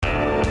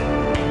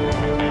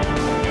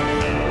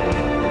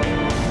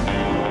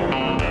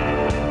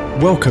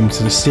Welcome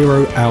to the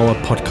 0 Hour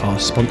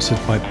podcast sponsored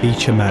by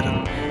Beecher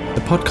Madden,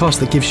 the podcast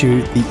that gives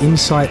you the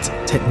insight,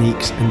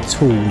 techniques and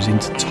tools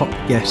into top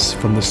guests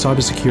from the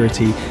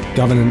cybersecurity,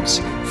 governance,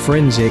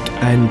 forensic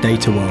and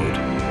data world.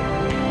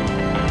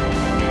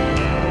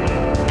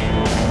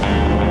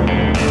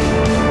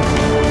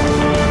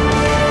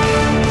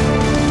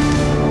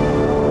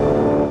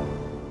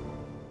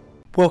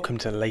 Welcome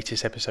to the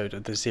latest episode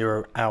of the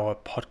 0 Hour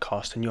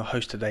podcast, and your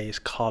host today is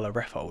Carla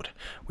Reffold.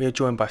 We are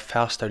joined by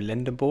Fausto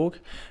Lendeborg,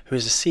 who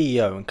is the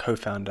CEO and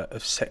co-founder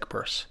of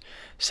Cerberus.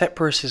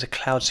 Cerberus is a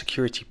cloud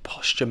security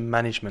posture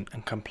management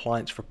and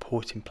compliance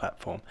reporting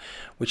platform,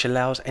 which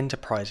allows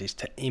enterprises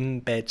to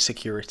embed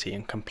security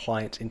and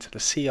compliance into the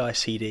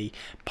CI/CD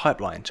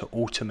pipeline to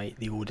automate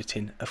the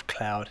auditing of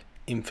cloud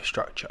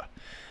infrastructure.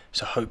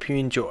 So hope you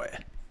enjoy.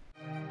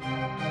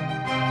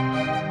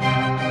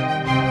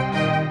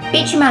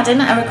 Beecher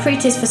Madden are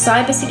recruiters for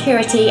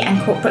cybersecurity and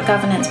corporate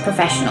governance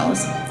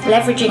professionals.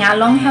 Leveraging our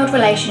long-held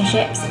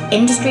relationships,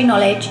 industry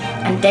knowledge,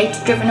 and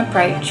data-driven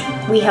approach,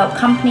 we help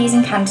companies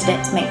and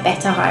candidates make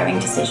better hiring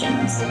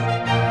decisions.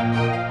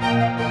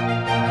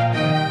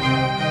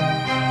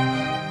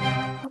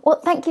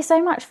 Well, thank you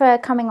so much for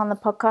coming on the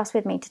podcast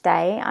with me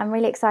today. I'm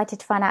really excited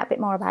to find out a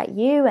bit more about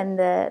you and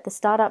the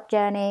startup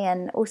journey,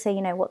 and also,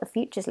 what the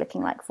future's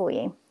looking like for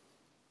you.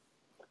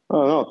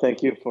 Oh, no,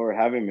 thank you for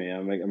having me.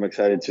 I'm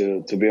excited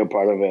to be a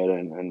part of it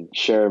and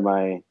share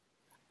my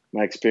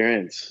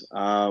experience.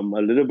 A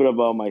little bit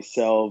about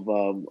myself.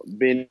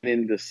 Been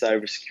in the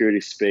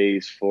cybersecurity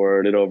space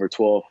for a little over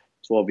 12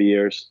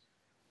 years.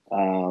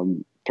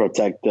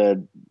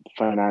 Protected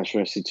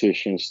financial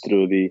institutions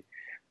through the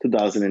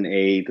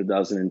 2008,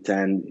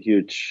 2010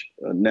 huge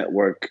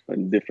network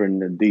and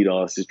different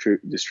DDoS,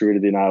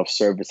 distributed denial of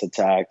service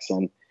attacks,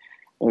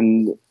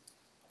 and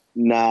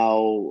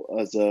now,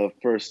 as a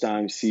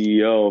first-time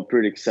CEO,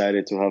 pretty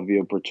excited to have the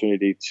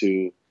opportunity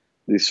to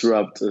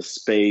disrupt a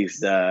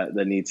space that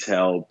needs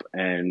help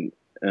and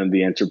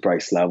the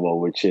enterprise level,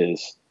 which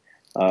is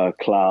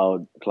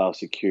cloud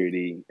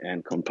security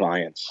and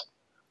compliance.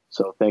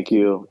 So thank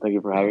you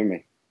for having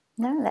me.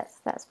 No,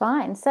 that's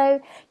fine.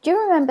 So, do you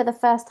remember the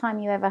first time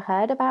you ever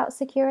heard about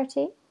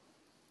security?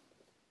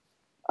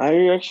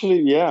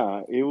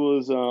 It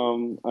was.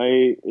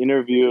 I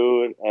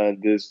interviewed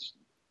this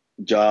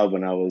job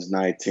when I was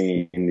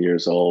 19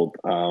 years old,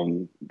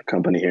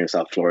 company here in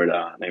South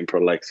Florida named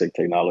Prolexic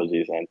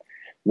Technologies, and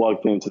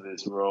walked into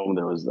this room.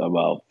 There was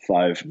about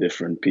five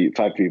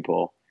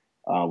people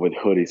with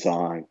hoodies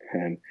on,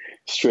 and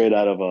straight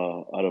out of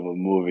a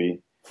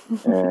movie.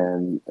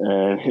 and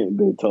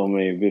they told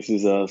me this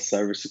is a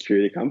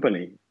cybersecurity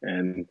company,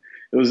 and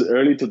it was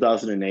early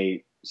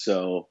 2008,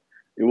 so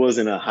it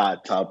wasn't a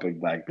hot topic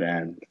back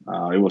then.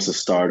 It was a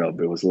startup.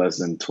 It was less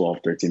than 12,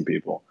 13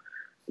 people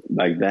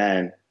back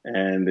then.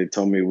 And they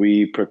told me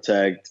we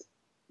protect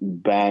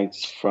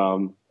banks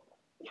from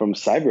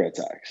cyber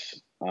attacks.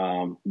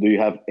 Do you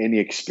have any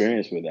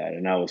experience with that?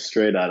 And I was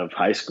straight out of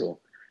high school,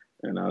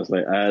 and I was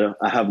like,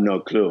 I have no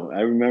clue.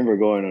 I remember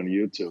going on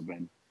YouTube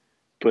and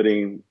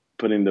putting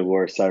the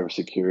word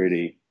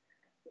cybersecurity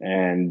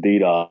and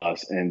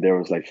DDoS, and there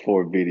was like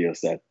 4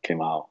 videos that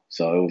came out.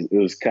 So it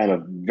was kind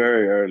of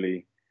very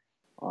early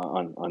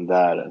on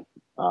that. And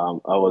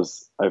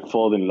I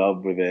fell in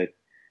love with it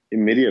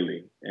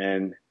immediately,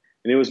 and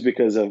it was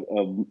because of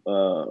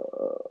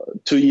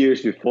 2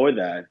 years before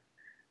that,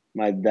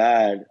 my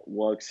dad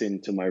walks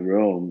into my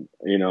room.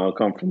 I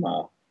come from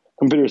a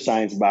computer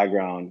science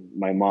background.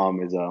 My mom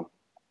has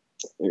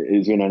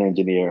been an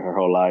engineer her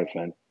whole life.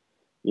 And,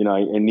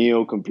 I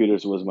knew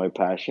computers was my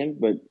passion,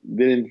 but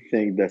didn't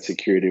think that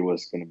security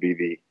was going to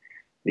be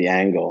the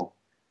angle.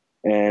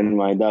 And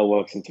my dad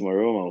walks into my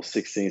room. I was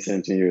 16,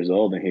 17 years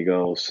old. And he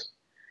goes,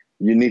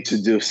 "You need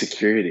to do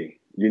security.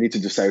 You need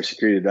to do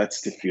cybersecurity. That's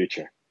the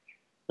future."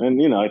 And,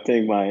 I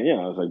think I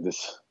was like,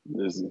 this,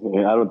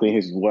 I don't think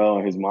he's well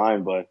in his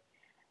mind, but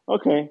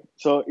okay.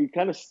 So it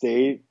kind of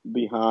stayed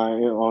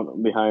behind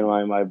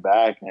my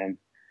back and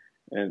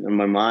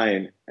my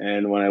mind.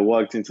 And when I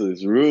walked into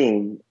this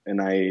room and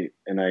I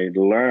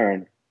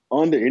learned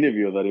on the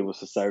interview that it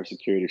was a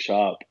cybersecurity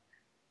shop,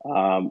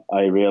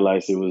 I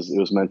realized it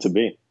was meant to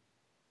be.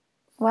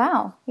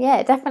 Wow. Yeah,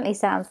 it definitely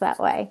sounds that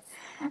way.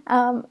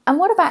 And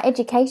what about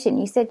education?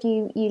 You said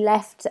you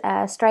left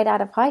straight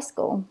out of high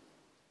school.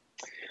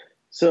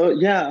 So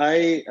yeah,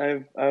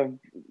 I've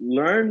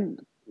learned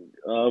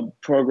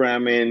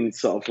programming,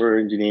 software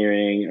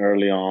engineering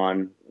early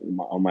on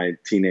my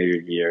teenager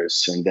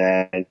years, and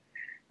then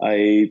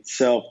I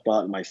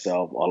self-taught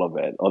myself all of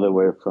it, all the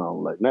way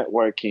from like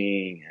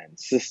networking and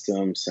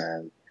systems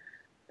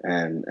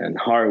and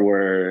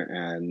hardware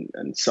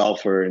and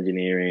software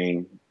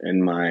engineering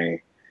in my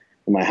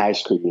high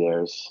school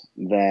years.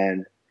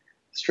 Then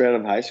straight out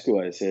of high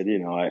school, I said,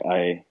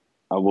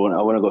 I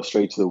want to go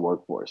straight to the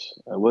workforce.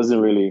 I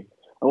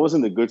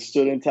wasn't a good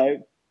student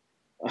type.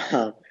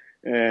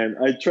 And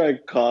I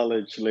tried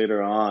college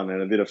later on,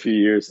 and I did a few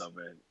years of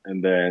it,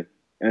 and then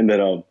ended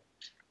up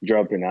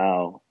dropping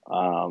out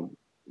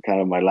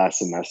kind of my last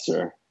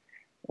semester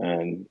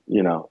And,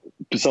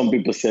 some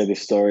people say the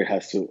story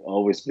has to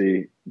always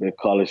be the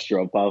college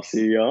dropout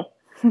CEO.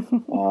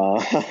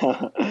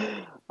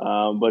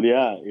 But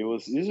yeah, it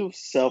was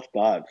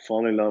self-taught,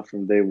 fall in love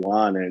from day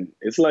one. And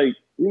it's like,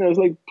 it's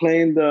like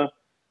playing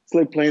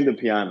the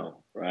piano,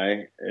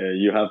 right?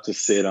 You have to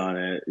sit on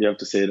it. You have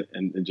to sit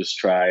and just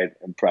try it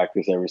and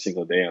practice every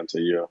single day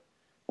until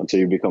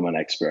you become an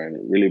expert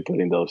and really put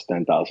in those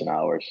 10,000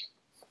 hours.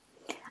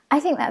 I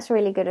think that's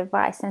really good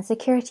advice. And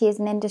security is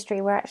an industry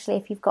where actually,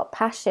 if you've got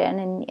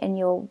passion and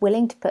you're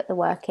willing to put the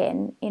work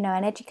in,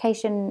 and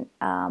education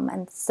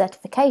and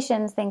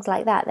certifications, things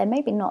like that, they're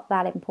maybe not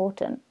that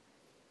important.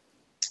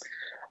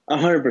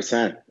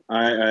 100%.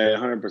 I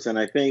 100%.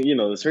 I think,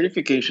 the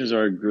certifications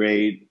are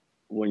great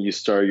when you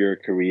start your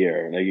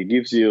career. Like it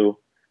gives you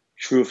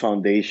true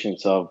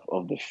foundations of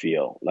the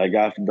field. Like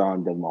I've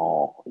done them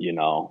all,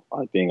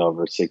 I think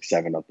over 6,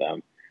 7 of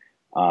them.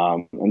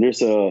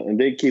 And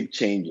they keep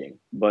changing,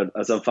 but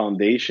as a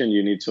foundation,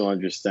 you need to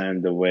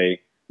understand the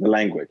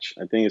language.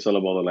 I think it's all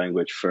about the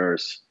language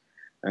first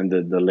and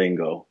the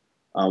lingo.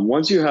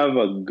 Once you have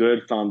a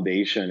good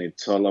foundation,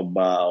 it's all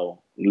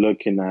about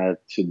looking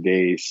at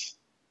today's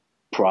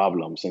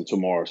problems and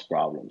tomorrow's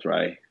problems,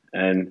 right?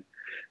 And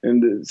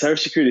the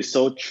cybersecurity is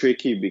so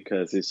tricky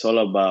because it's all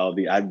about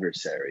the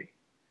adversary.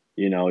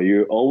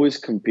 You're always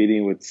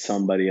competing with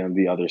somebody on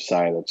the other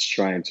side that's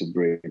trying to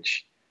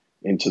breach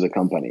into the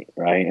company,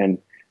 right? And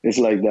it's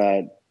like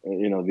that.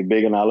 The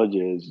big analogy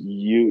is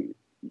you,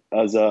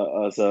 as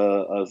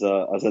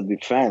a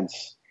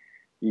defense,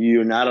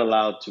 you're not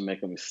allowed to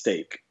make a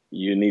mistake.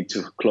 You need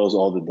to close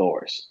all the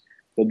doors.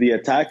 But the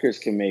attackers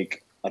can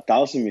make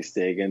 1,000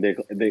 mistakes, and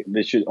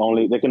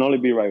they can only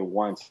be right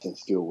once and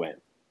still win,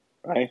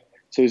 right?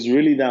 So it's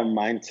really that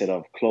mindset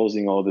of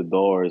closing all the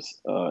doors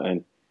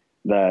and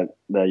that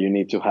you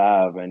need to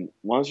have. And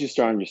once you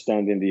start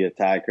understanding the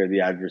attacker,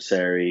 the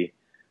adversary,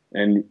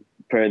 and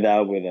pair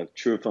that with a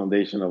true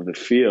foundation of the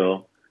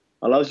field,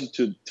 allows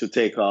you to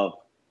take off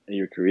in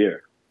your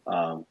career.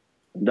 That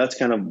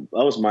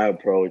was my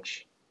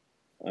approach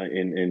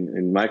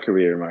in my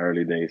career in my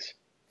early days.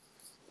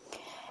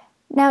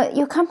 Now,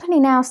 your company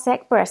now,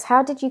 Cerberus,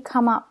 how did you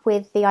come up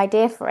with the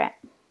idea for it?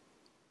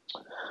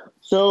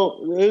 So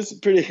it's a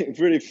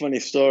pretty funny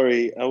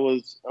story. I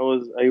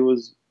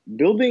was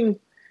building,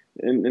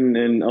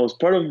 and I was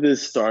part of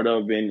this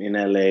startup in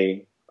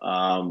LA.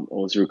 I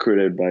was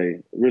recruited by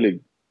a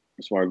really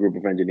smart group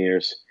of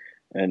engineers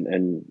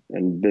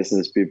and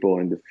business people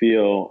in the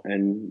field.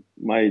 And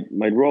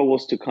my role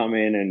was to come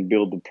in and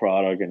build the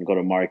product and go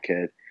to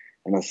market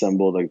and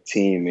assemble the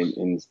team it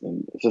was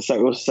a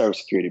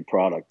cybersecurity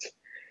product.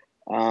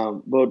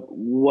 But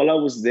while I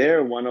was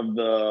there, one of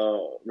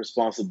the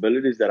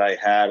responsibilities that I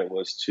had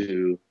was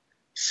to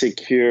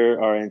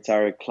secure our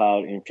entire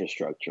cloud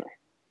infrastructure.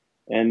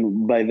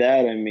 And by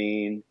that, I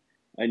mean,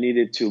 I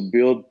needed to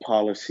build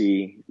a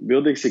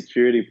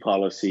security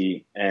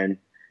policy and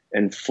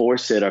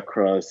enforce it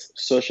across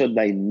such a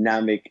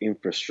dynamic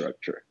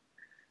infrastructure.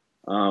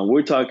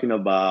 We're talking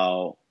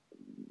about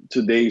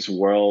today's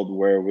world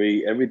where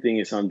everything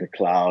is on the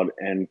cloud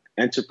and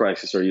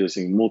enterprises are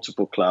using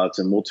multiple clouds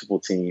and multiple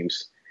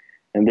teams.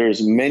 And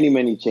there's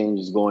many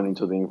changes going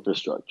into the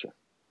infrastructure.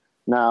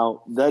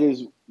 Now, that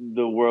is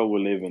the world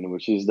we live in,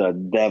 which is the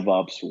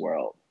DevOps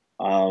world.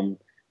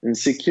 And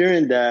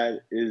securing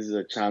that is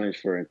a challenge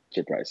for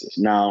enterprises.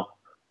 Now,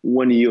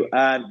 when you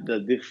add the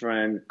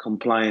different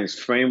compliance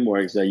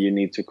frameworks that you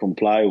need to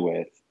comply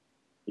with,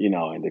 in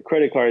the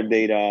credit card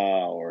data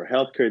or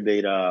healthcare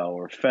data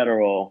or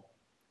federal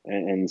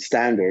and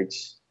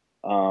standards,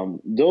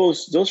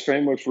 those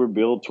frameworks were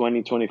built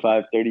 20,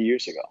 25, 30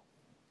 years ago.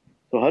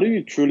 So how do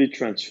you truly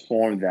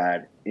transform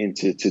that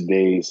into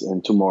today's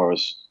and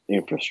tomorrow's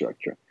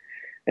infrastructure?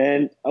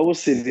 And I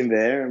was sitting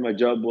there, and my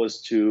job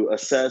was to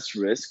assess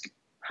risk,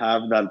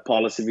 have that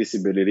policy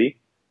visibility.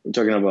 We're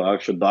talking about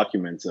actual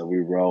documents that we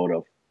wrote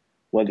of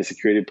what the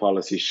security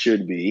policy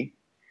should be,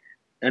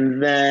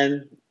 and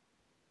then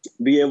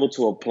be able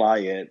to apply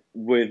it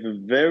with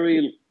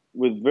very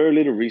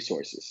little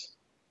resources.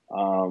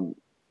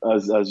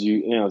 As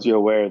you're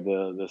aware,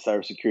 the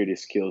cybersecurity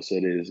skill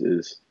set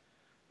is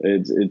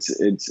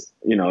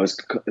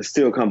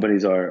still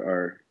companies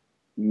are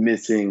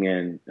missing,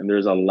 and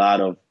there's a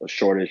lot of a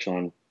shortage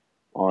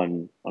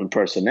on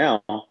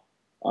personnel,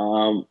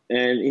 and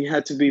it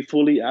had to be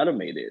fully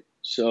automated.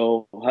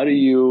 So how do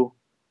you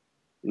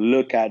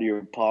look at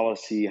your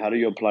policy? How do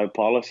you apply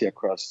policy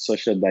across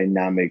such a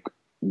dynamic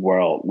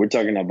world? We're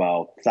talking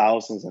about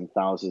thousands and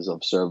thousands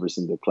of servers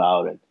in the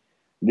cloud and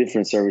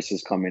different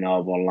services coming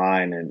up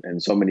online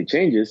and so many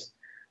changes.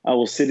 I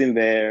was sitting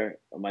there.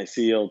 My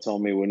CEO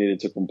told me we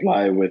needed to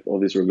comply with all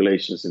these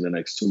regulations in the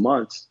next 2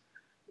 months.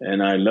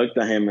 And I looked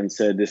at him and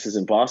said, this is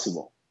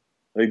impossible.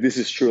 Like, this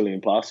is truly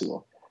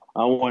impossible.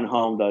 I went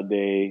home that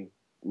day,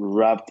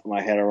 wrapped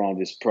my head around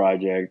this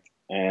project,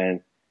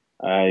 and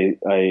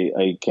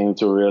I came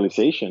to a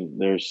realization.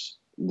 There's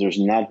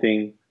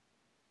nothing,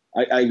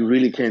 I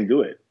really can't do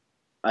it.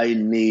 I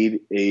need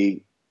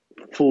a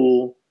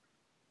full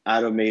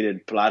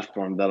automated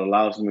platform that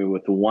allows me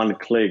with one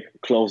click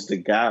close the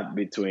gap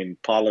between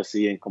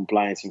policy and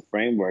compliance and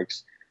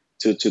frameworks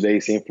to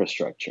today's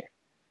infrastructure.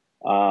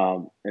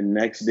 And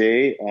next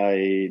day,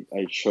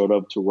 I showed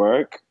up to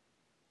work,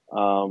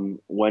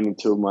 went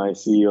into my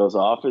CEO's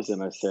office,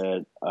 and I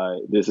said,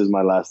 "This is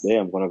my last day.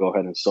 I'm going to go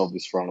ahead and solve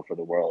this problem for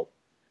the world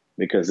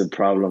because the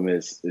problem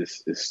is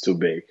too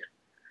big."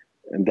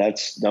 And that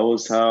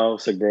was how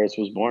Cerberus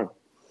was born.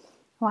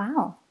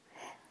 Wow.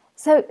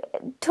 So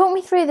talk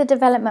me through the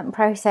development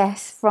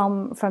process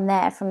from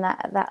there, from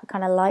that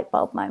kind of light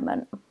bulb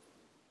moment.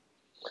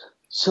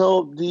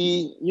 So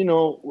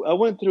I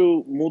went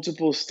through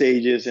multiple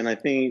stages, and I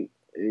think,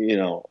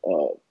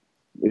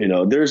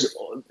 there's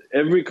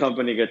every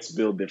company gets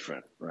built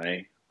different,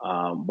 right?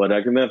 But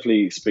I can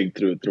definitely speak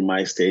through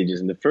my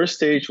stages. And the first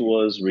stage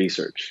was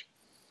research.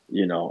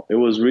 It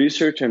was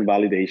research and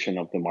validation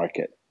of the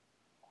market.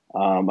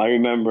 I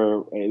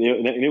remember, and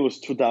it was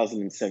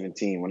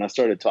 2017 when I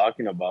started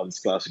talking about this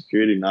cloud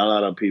security. Not a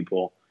lot of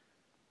people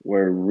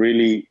were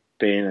really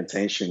paying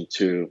attention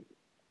to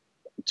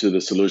the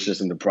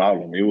solutions and the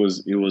problem. They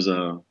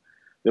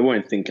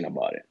weren't thinking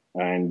about it,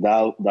 and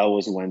that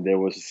was when there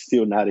was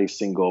still not a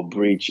single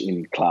breach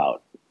in cloud.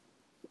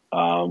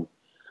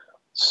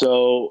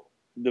 So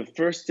the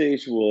first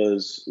stage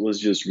was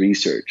just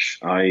research.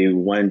 I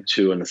went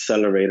to an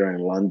accelerator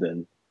in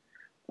London.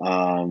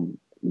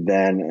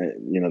 Then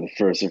the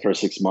first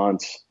 6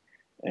 months,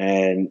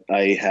 and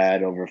I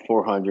had over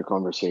 400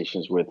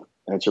 conversations with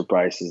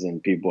enterprises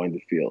and people in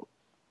the field.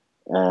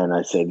 And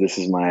I said, "This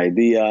is my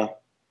idea.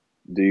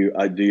 Do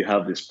you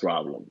have this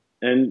problem?"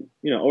 And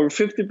over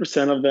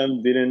 50% of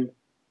them didn't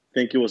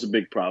think it was a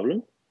big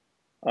problem.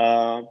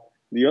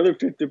 The other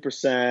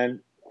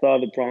 50%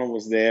 thought the problem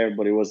was there,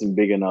 but it wasn't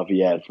big enough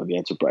yet for the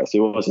enterprise.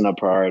 It wasn't a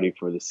priority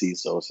for the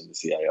CISOs and the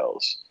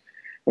CIOs.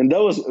 And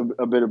that was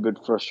a bit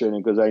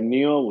frustrating because I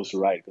knew I was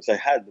right, because I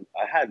had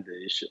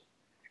the issue.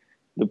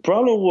 The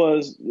problem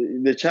was,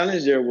 the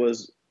challenge there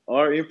was,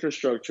 our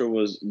infrastructure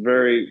was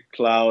very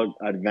cloud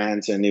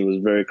advanced and it was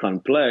very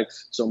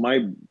complex. So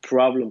my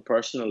problem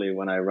personally,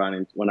 when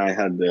I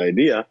had the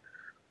idea,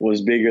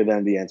 was bigger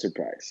than the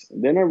enterprise.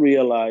 Then I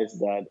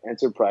realized that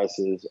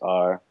enterprises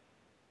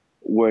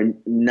were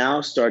now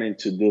starting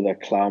to do the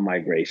cloud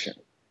migration,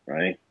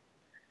 right?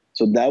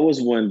 So that was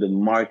when the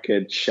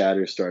market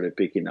chatter started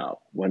picking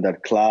up, when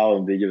that cloud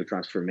and digital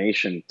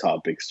transformation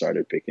topic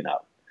started picking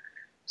up.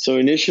 So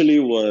initially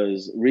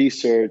was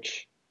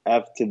research.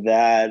 After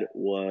that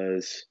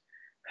was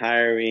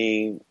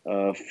hiring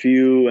a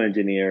few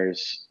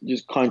engineers,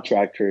 just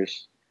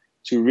contractors,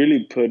 to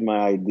really put my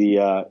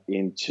idea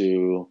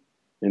into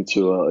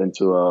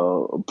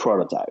a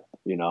prototype.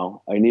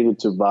 I needed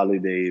to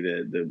validate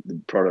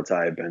the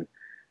prototype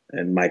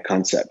and my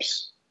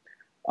concepts.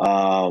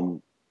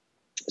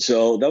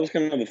 So that was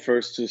kind of the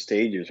first two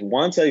stages.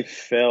 Once I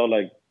felt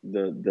like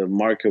the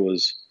market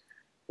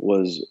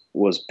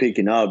was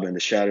picking up and the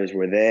shadows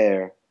were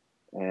there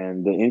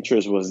and the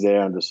interest was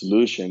there on the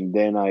solution,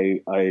 then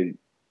I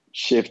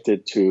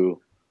shifted to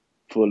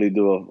fully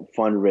do a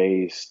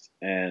fundraise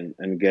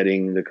and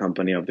getting the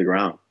company off the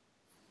ground.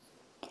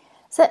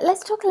 So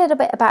let's talk a little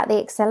bit about the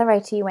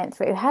accelerator you went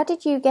through. How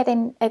did you get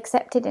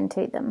accepted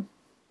into them?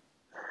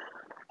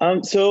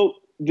 So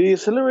the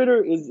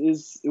accelerator it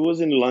was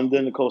in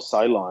London, called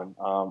Cylon,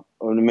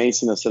 an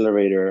amazing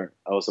accelerator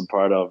I was a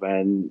part of.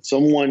 And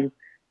someone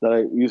that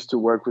I used to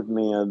work with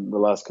me at the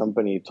last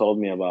company told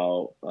me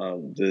about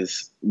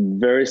this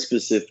very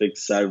specific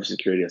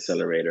cybersecurity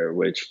accelerator,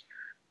 which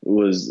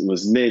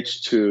was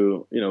niche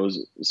to,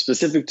 was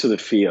specific to the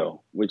field,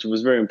 which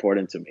was very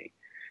important to me.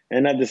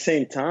 And at the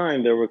same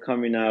time, they were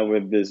coming out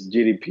with this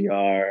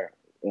GDPR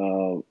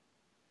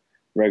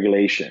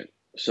regulation.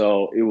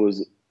 So it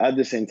was at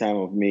the same time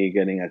of me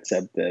getting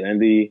accepted.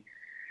 And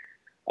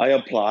I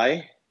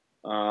apply,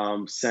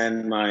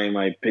 send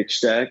my pitch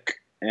deck,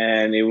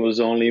 and it was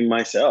only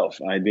myself.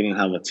 I didn't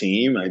have a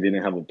team. I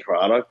didn't have a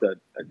product.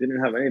 I didn't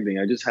have anything.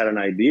 I just had an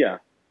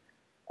idea.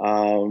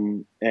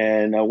 And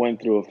I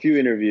went through a few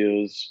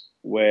interviews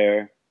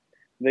where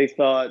they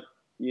thought,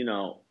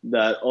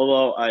 that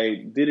although I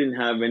didn't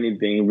have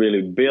anything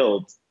really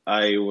built,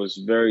 I was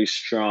very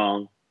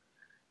strong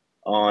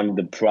on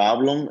the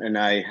problem, and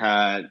I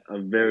had a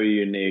very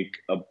unique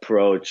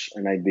approach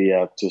and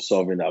idea to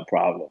solving that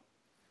problem.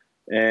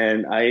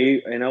 And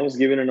I was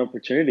given an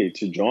opportunity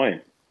to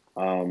join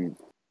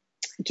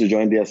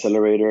the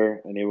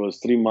accelerator, and it was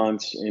 3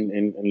 months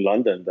in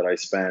London that I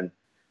spent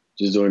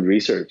just doing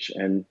research.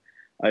 And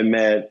I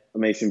met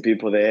amazing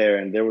people there,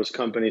 and there was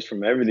companies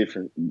from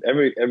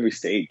every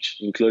stage,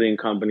 including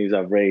companies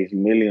that raised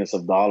millions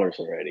of dollars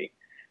already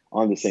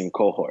on the same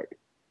cohort.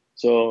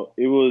 So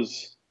it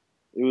was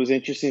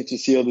interesting to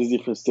see all these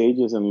different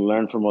stages and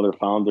learn from other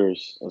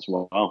founders as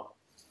well.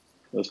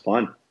 It was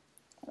fun.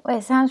 Well,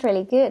 it sounds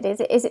really good. Is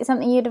it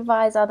something you'd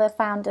advise other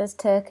founders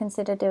to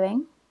consider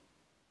doing?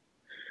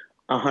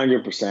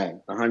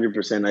 100%.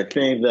 I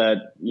think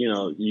that,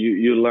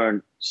 you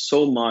learn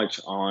so much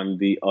on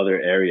the other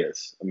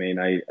areas. I mean,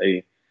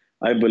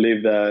 I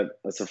believe that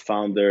as a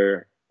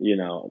founder,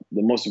 the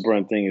most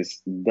important thing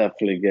is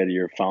definitely get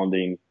your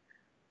founding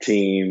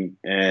team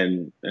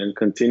and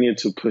continue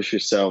to push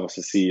yourself as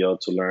a CEO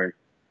to learn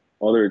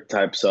other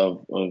types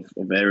of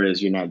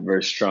areas you're not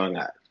very strong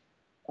at.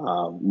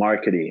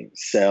 Marketing,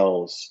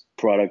 sales,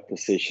 product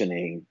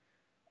positioning,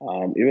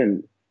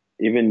 even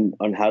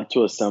on how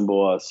to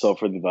assemble a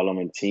software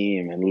development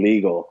team and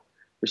legal.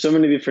 There's so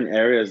many different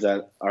areas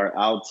that are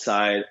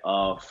outside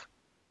of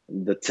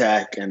the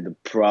tech and the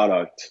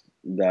product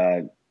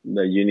that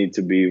you need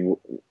to be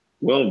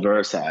well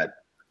versed at.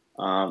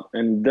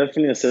 And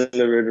definitely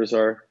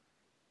accelerators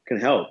can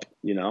help.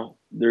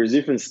 There's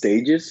different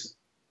stages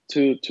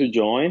to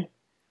join,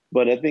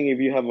 but I think if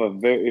you have a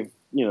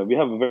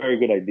very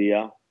good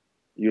idea,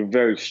 you're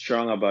very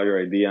strong about your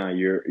idea, and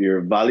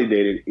you're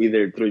validated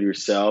either through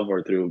yourself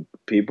or through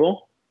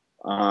people,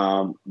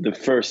 the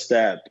first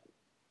step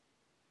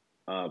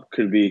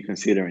could be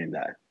considering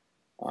that.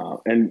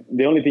 And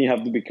the only thing you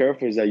have to be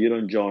careful is that you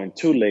don't join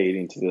too late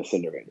into the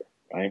accelerator,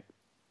 right?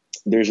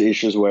 There's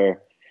issues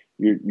where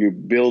you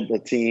build a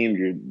team,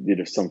 you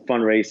did some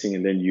fundraising,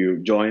 and then you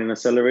join an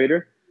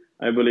accelerator.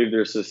 I believe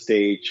there's a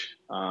stage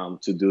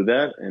to do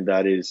that, and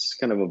that is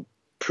kind of a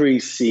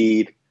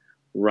pre-seed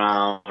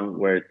round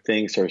where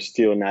things are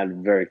still not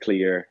very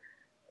clear,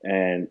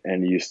 and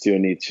you still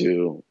need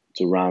to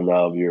round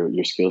out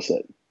your skill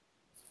set.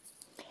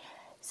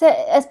 So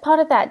as part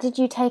of that, did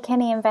you take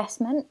any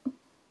investment?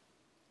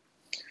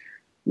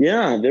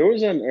 Yeah, there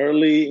was an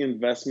early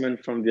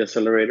investment from the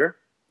accelerator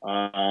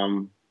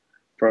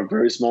for a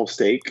very small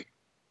stake.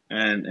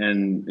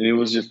 And it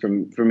was just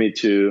for me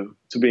to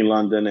be in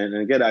London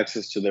and get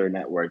access to their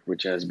network,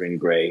 which has been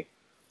great.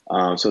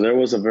 So there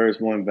was a very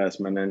small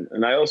investment.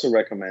 And I also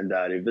recommend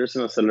that if there's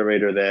an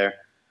accelerator there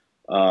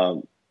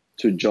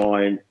to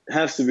join, it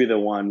has to be the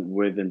one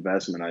with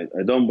investment.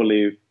 I don't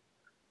believe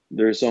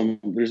there's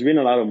been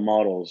a lot of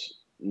models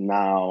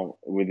now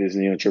with this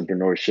new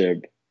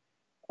entrepreneurship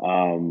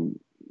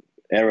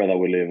era that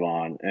we live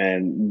on.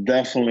 And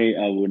definitely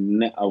I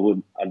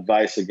would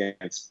advise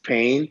against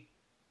paying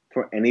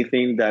for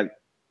anything that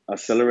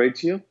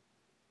accelerates you,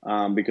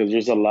 because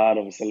there's a lot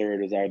of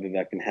accelerators out there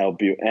that can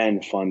help you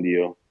and fund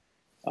you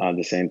at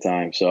the same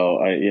time.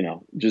 So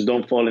just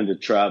don't fall in the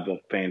trap of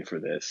paying for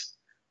this,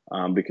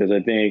 because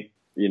I think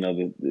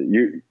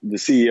the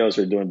CEOs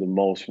are doing the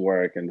most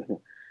work, and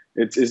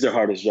it's the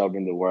hardest job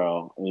in the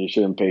world, and you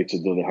shouldn't pay to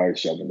do the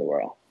hardest job in the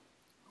world.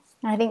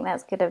 I think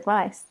that's good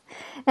advice.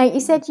 Now, you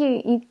said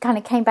you kind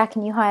of came back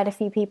and you hired a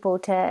few people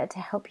to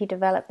help you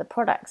develop the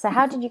product. So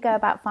how did you go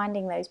about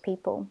finding those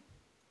people?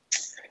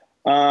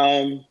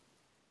 I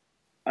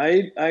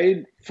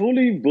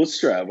fully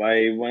bootstrap.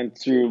 I went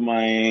through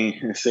my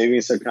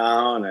savings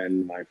account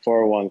and my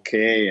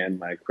 401k and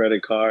my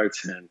credit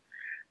cards, and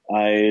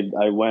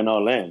I went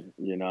all in.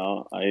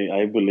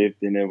 I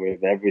believed in it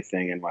with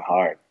everything in my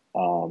heart.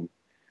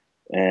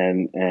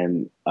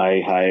 And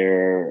I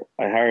hire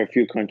a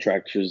few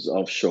contractors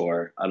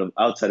offshore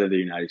outside of the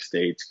United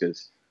States,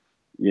 because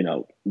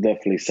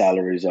definitely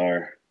salaries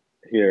are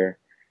here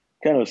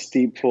kind of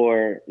steep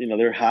for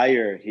they're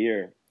higher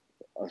here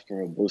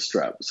from a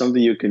bootstrap.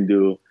 Something you can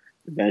do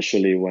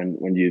eventually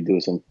when you do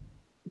some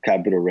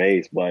capital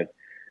raise, but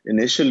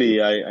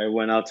initially I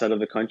went outside of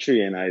the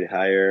country and I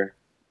hire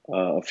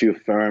a few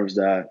firms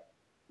that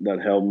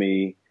helped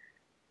me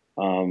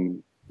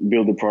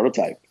build the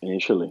prototype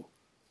initially.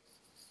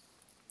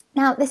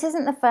 Now, this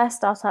isn't the first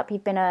startup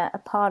you've been a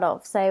part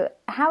of, so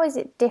how is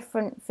it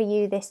different for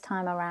you this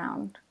time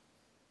around?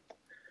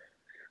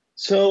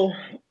 So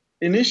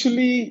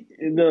initially,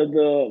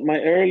 my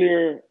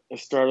earlier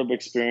startup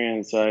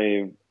experience,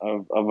 I've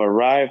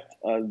arrived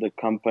at the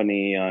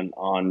company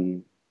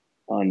on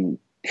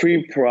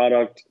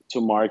pre-product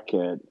to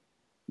market,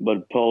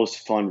 but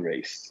post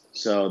fundraise.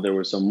 So there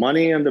was some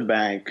money in the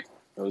bank.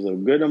 There was a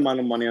good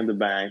amount of money in the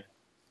bank,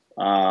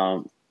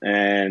 and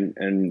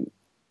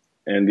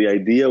the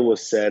idea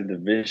was set, the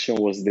vision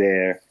was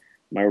there.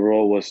 My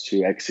role was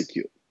to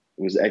execute.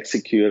 It was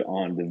execute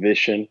on the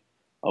vision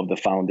of the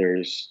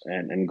founders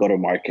and go to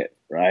market,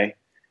 right?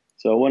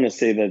 So I want to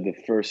say that the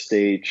first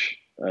stage,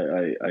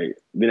 I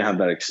didn't have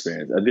that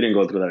experience. I didn't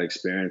go through that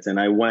experience, and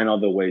I went all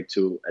the way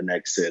to an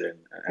exit and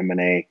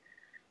M&A.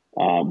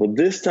 But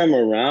this time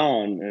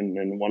around,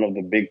 and one of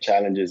the big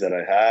challenges that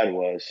I had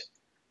was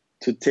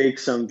to take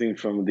something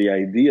from the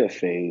idea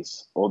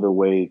phase all the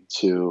way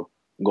to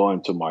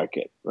going to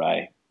market,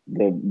 right?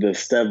 The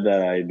step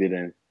that I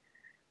didn't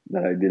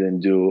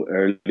do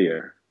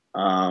earlier.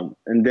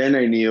 And then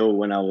I knew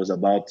when I was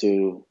about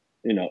to,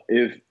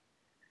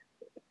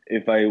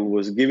 if I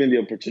was given the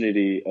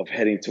opportunity of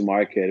heading to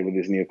market with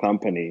this new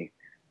company,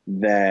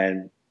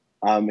 then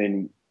I'm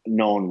in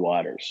known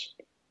waters.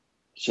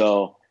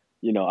 So,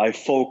 I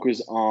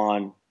focus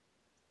on,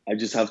 I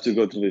just have to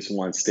go through this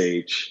one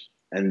stage,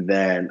 and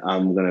then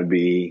I'm going to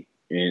be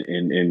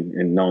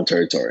in known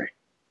territory.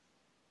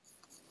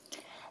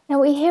 Now,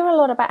 we hear a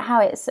lot about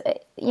how it's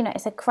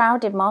a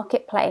crowded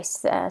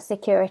marketplace,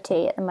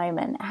 security at the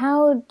moment.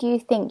 How do you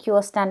think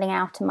you're standing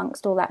out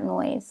amongst all that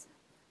noise?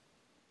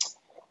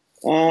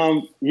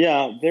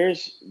 Yeah,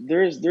 there's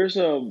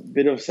a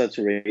bit of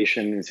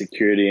saturation in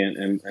security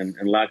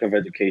and lack of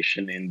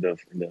education in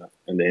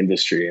the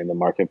industry in the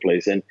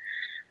marketplace. And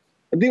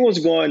I think what's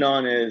going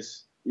on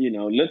is,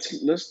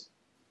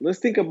 let's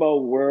think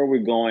about where we're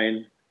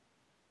going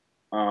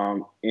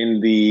in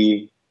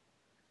the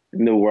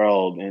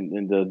world,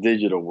 in the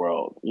digital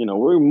world.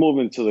 We're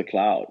moving to the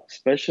cloud,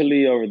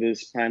 especially over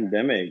this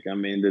pandemic. I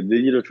mean, the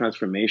digital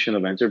transformation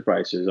of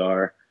enterprises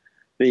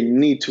they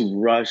need to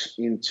rush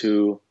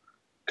into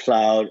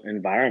cloud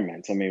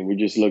environments. I mean, we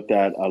just looked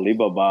at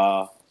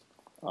Alibaba.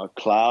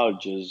 Cloud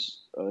just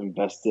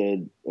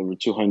invested over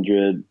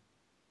 200,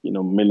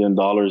 million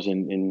dollars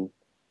in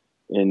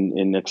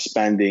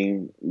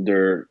expanding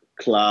their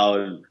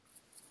cloud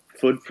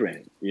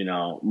footprint.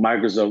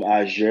 Microsoft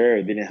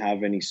Azure didn't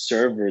have any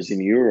servers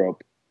in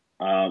Europe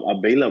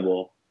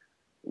available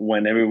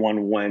when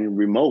everyone went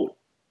remote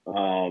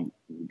um,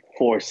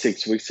 4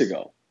 6 weeks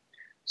ago.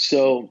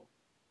 So,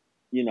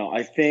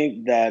 I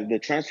think that the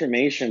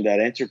transformation that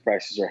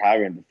enterprises are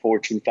having, the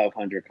Fortune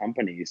 500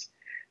 companies,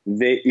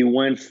 it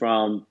went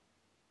from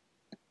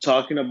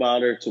talking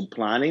about it to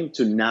planning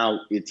to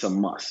now it's a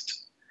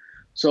must.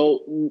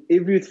 So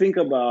if you think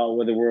about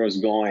where the world is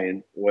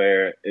going,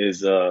 where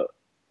is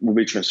will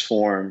be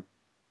transformed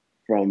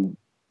from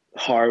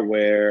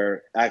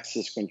hardware,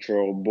 access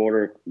control,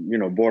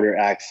 border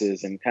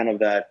access, and kind of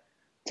that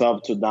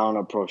top to down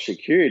approach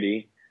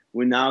security,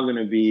 we're now going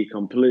to be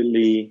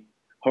completely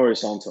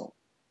horizontal.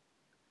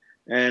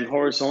 And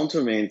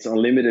horizontal means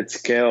unlimited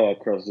scale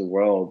across the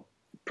world,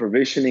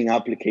 provisioning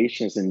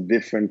applications in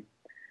different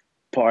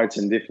parts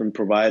and different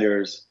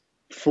providers,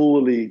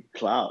 fully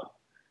cloud.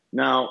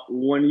 Now,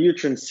 when you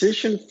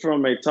transition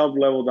from a top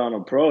level down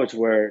approach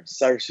where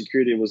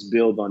cybersecurity was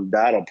built on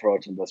that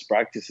approach and best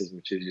practices,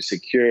 which is you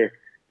secure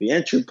the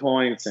entry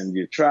points and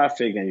your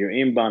traffic and your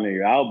inbound and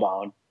your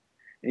outbound,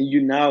 and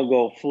you now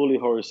go fully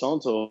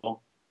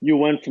horizontal, you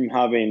went from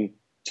having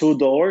 2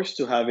 doors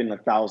to having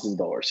 1,000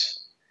 doors.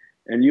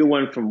 And you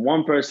went from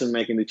one person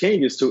making the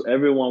changes to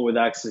everyone with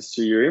access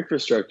to your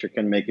infrastructure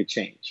can make a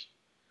change.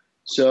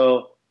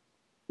 So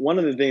one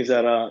of the things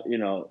that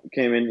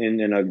came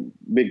in a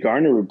big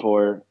Gartner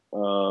report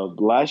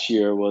last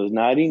year was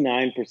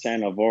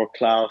 99% of all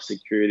cloud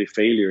security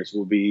failures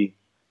will be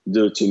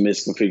due to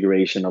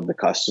misconfiguration of the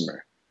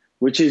customer,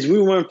 which is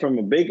we went from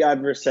a big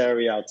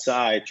adversary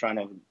outside trying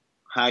to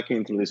hack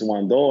into this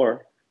one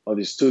door or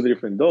these two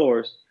different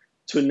doors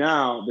to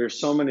now there's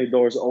so many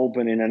doors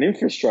open in an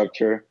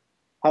infrastructure.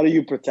 How do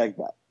you protect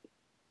that?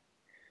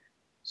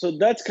 So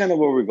that's kind of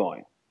where we're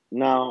going.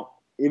 Now,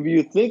 if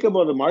you think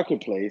about the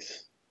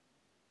marketplace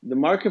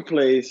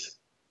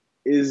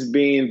is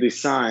being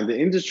designed, the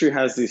industry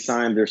has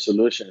designed their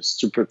solutions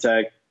to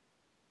protect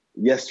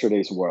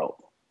yesterday's world,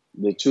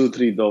 the two,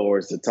 three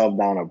doors, the top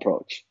down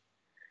approach.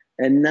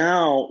 And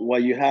now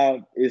what you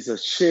have is a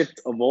shift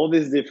of all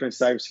these different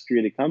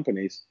cybersecurity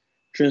companies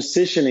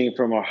transitioning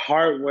from a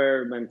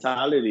hardware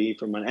mentality,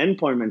 from an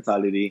endpoint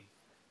mentality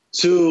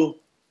to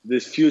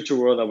this future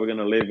world that we're going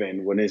to live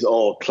in when it's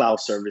all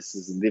cloud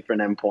services and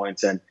different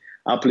endpoints and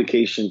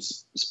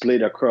applications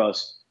split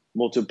across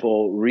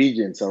multiple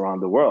regions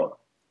around the world.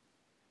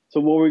 So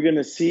what we're going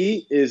to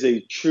see is a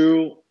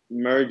true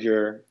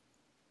merger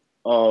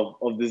of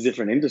these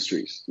different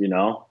industries.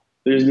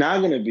 There's not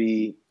going to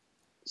be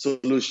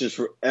solutions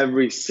for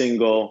every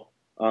single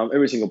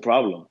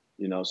problem.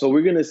 So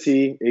we're going to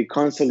see a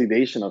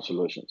consolidation of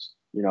solutions.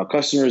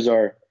 Customers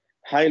are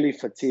highly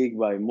fatigued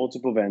by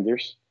multiple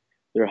vendors.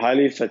 They're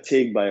highly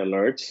fatigued by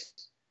alerts,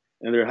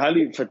 and they're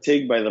highly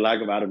fatigued by the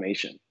lack of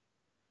automation.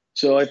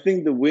 So I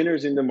think the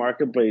winners in the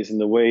marketplace and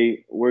the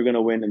way we're going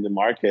to win in the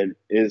market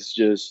is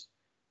just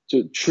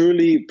to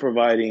truly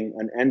providing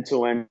an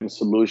end-to-end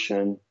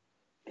solution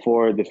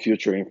for the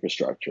future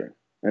infrastructure.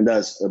 And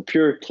that's a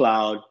pure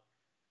cloud,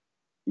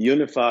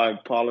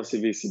 unified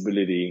policy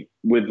visibility.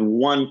 With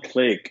one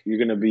click, you're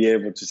going to be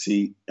able to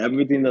see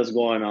everything that's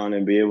going on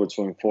and be able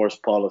to enforce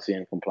policy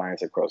and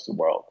compliance across the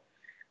world.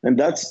 And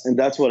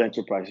that's what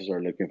enterprises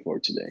are looking for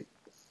today.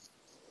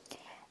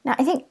 Now,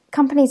 I think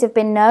companies have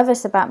been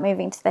nervous about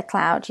moving to the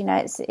cloud.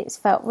 It's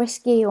felt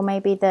risky, or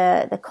maybe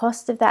the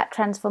cost of that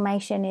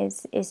transformation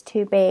is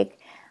too big.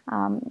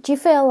 Do you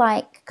feel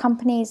like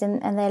companies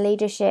and their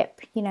leadership,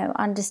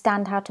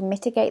 understand how to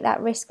mitigate that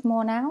risk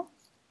more now?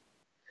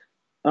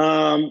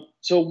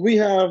 So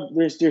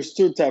there's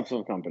two types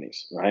of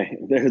companies, right?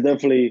 There's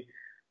definitely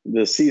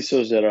the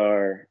CISOs that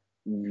are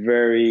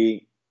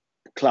very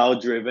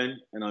cloud driven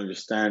and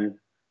understand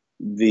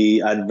the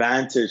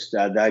advantage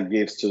that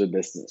gives to the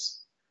business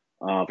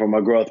from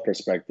a growth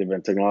perspective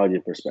and technology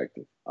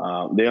perspective.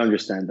 They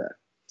understand that.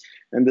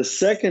 And the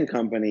second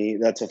company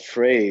that's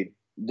afraid,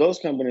 those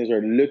companies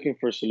are looking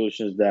for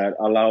solutions that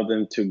allow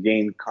them to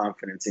gain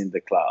confidence in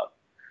the cloud.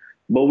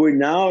 But we're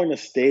now in a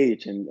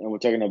stage, and we're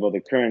talking about the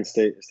current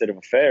state of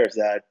affairs,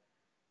 that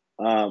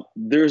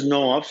there's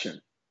no option.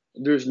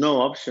 There's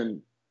no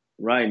option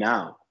right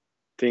now.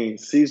 I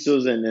think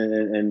CISOs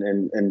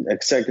and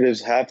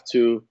executives have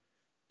to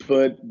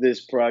put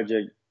this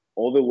project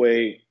all the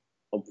way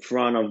up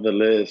front of the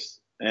list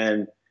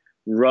and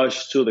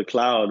rush to the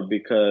cloud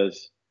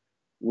because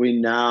we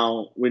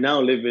now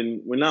live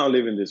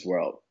in this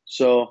world.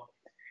 So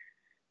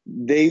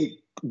they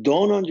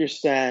don't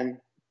understand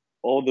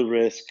all the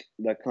risk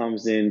that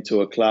comes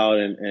into a cloud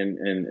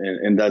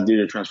and that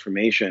data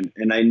transformation.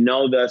 And I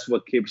know that's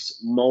what keeps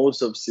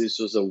most of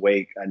CISOs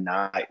awake at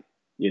night,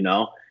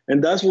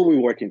 and that's what we're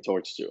working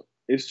towards too,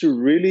 is to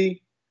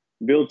really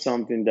build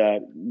something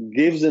that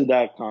gives them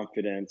that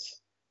confidence.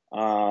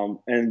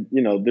 And,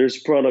 there's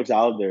products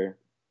out there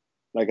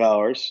like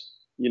ours,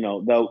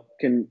 that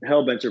can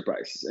help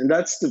enterprises. And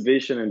that's the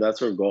vision and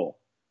that's our goal.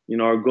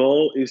 Our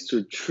goal is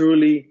to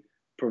truly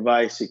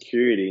provide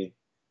security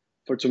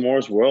for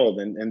tomorrow's world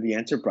and the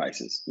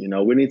enterprises.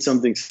 We need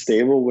something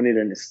stable. We need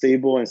a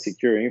stable and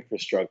secure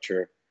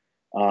infrastructure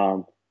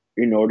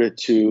in order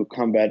to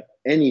combat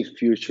any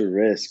future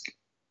risk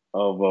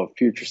of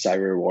future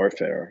cyber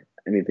warfare,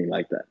 anything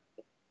like that.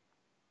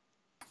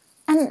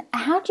 And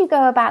how do you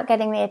go about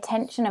getting the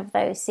attention of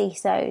those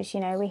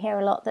CISOs? We hear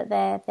a lot that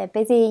they're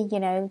busy,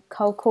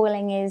 cold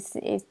calling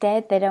is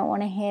dead. They don't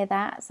want to hear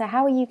that. So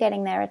how are you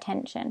getting their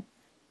attention?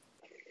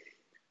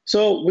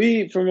 So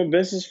from a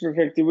business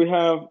perspective, we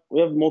have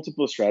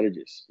multiple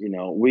strategies.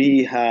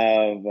 We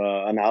have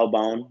an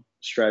outbound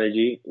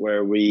strategy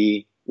where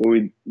we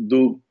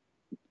do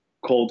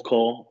cold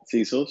call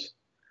CISOs.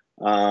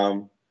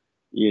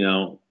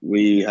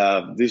 We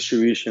have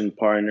distribution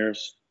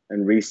partners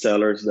and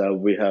resellers that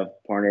we have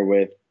partnered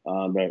with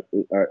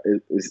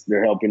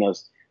they're helping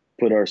us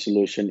put our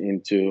solution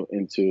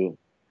into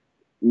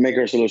make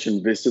our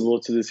solution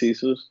visible to the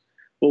CISOs.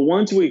 But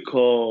once we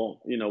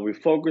call, we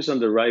focus on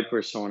the right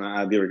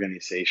persona at the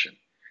organization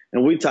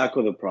and we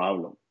tackle the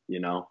problem,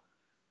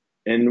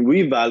 and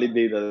we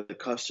validate that the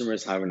customer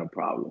is having a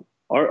problem.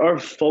 Our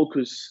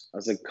focus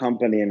as a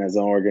company and as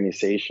an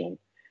organization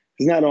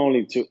is not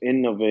only to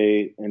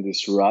innovate and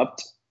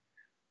disrupt.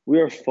 We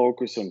are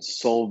focused on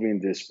solving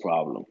this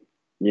problem.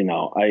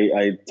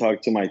 I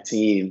talk to my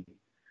team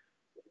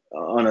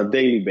on a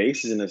daily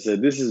basis and I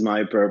said, this is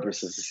my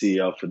purpose as a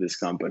CEO for this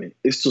company,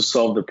 is to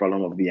solve the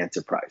problem of the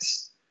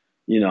enterprise,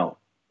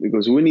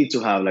 because we need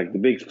to have like the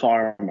big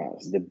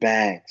pharmas, the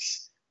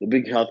banks, the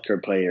big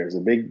healthcare players,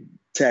 the big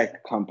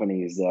tech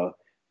companies, the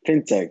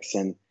fintechs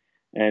and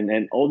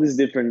all these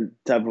different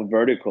type of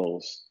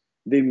verticals.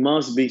 They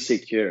must be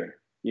secure,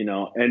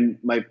 and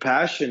my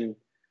passion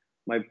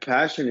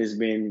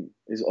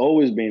is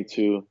always been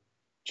to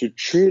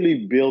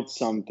truly build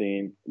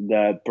something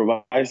that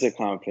provides the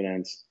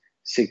confidence,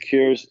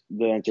 secures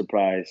the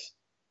enterprise,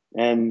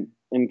 and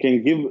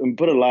can give and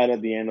put a light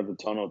at the end of the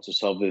tunnel to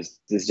solve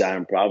this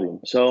giant problem.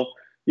 So,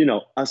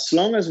 as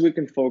long as we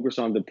can focus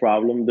on the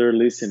problem, they're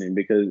listening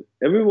because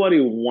everybody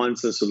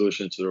wants a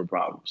solution to their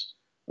problems,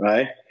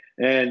 right?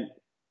 And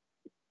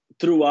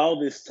throughout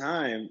this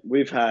time,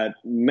 we've had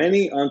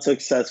many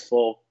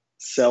unsuccessful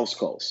sales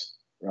calls,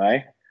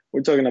 right?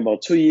 We're talking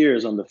about 2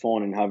 years on the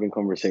phone and having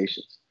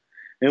conversations.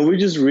 And we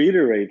just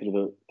reiterate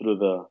through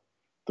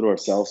our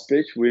sales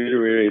pitch, we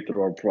reiterate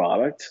through our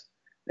product.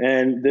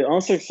 And the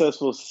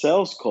unsuccessful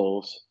sales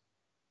calls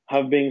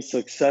have been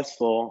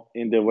successful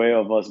in the way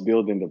of us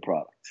building the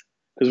product.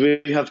 Because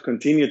we have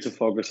continued to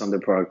focus on the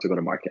product to go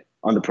to market,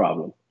 on the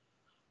problem.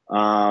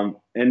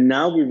 And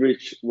now we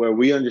reach where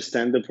we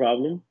understand the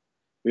problem,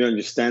 we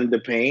understand the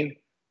pain,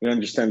 we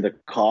understand the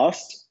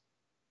cost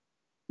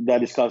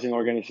that is causing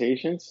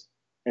organizations.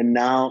 And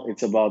now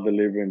it's about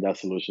delivering that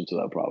solution to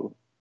that problem.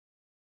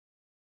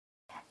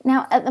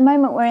 Now, at the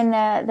moment, we're in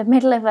the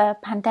middle of a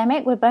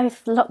pandemic. We're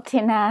both locked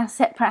in our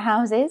separate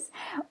houses.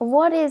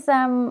 What is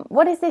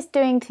this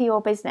doing to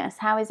your business?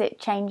 How is it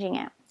changing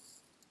it?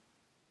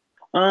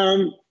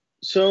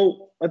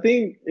 So I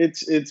think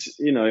it's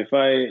if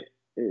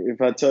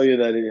I tell you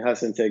that it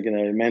hasn't taken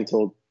a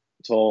mental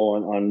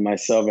toll on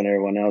myself and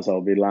everyone else,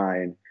 I'll be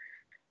lying.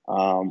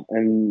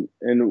 And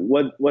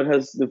what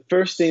has the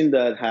first thing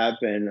that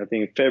happened, I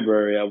think in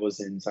February, I was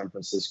in San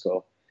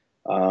Francisco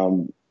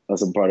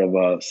as a part of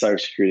a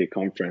cybersecurity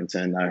conference,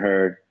 and I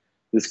heard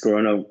this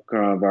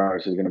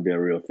coronavirus is going to be a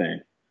real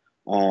thing.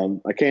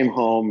 I came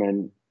home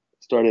and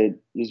started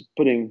just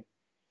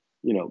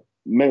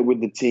met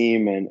with the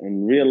team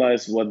and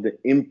realized what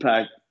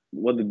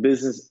the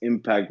business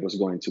impact was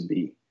going to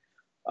be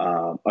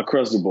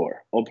across the board,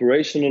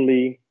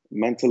 operationally,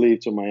 mentally,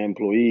 to my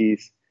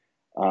employees,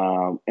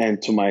 and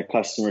to my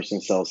customers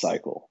and sales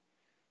cycle.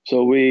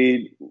 So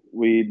we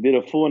did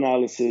a full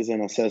analysis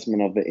and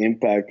assessment of the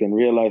impact and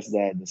realized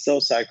that the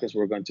sales cycles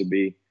were going to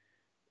be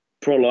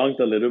prolonged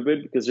a little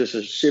bit because there's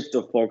a shift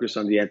of focus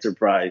on the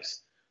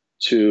enterprise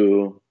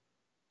to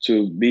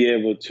be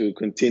able to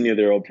continue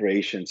their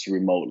operations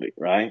remotely,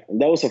 right? And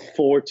that was a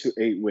 4 to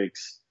 8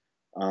 weeks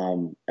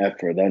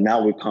effort, and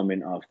now we're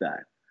coming off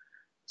that.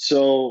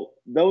 So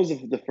that was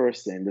the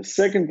first thing. The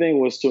second thing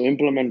was to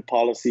implement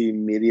policy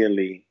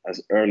immediately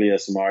as early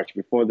as March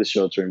before the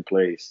shelter in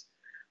place.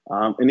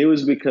 And it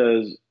was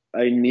because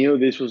I knew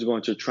this was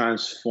going to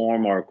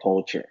transform our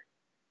culture,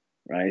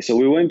 right? So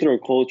we went through a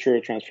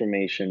cultural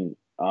transformation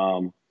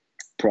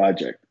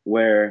project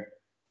where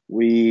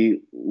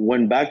we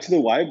went back to the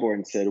whiteboard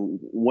and said,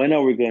 when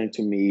are we going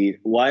to meet?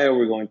 Why are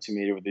we going to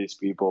meet with these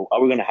people? Are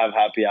we going to have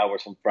happy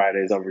hours on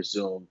Fridays over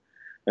Zoom?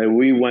 And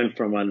we went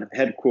from a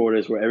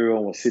headquarters where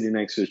everyone was sitting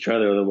next to each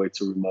other all the way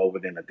to remote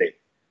within a day,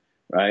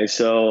 right?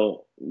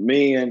 So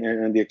me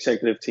and the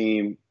executive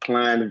team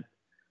planned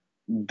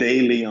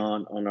daily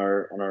on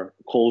our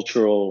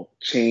cultural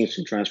change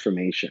and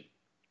transformation.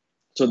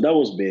 So that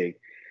was big.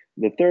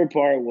 The third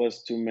part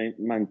was to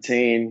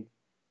maintain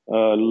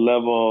a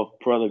level of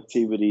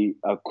productivity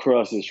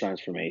across this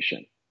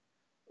transformation.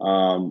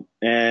 And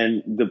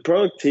the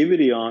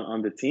productivity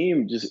on the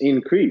team just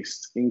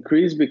increased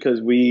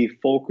because we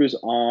focus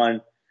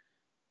on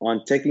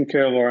taking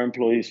care of our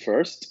employees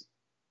first.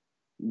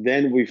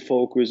 Then we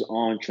focus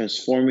on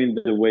transforming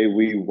the way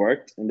we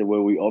worked and the way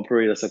we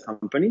operate as a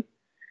company.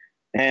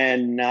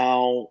 And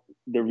now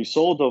the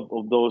result of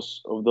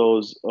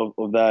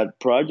that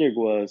project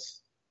was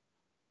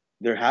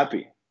they're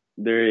happy.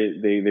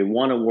 They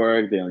want to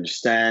work. They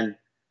understand.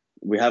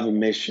 We have a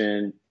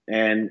mission.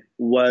 And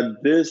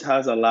what this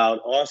has allowed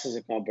us as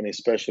a company,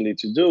 especially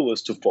to do,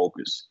 was to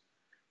focus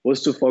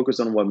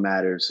on what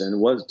matters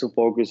and was to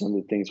focus on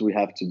the things we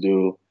have to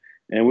do.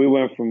 And we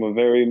went from a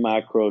very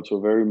macro to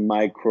a very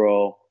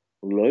micro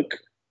look,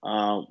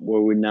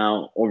 where we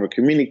now over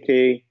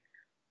communicate.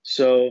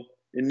 So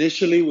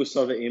initially we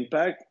saw the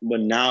impact, but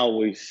now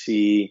we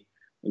see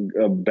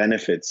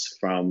benefits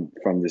from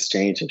this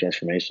change and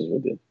transformation we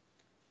did.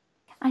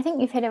 I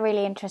think you've hit a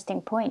really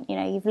interesting point.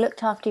 You've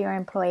looked after your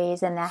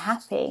employees and they're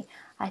happy.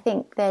 I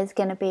think there's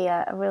going to be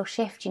a real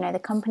shift. The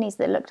companies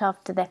that looked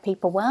after their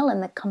people well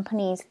and the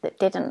companies that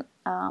didn't.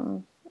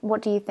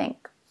 What do you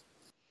think?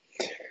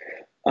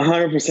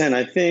 100%.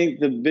 I think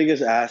the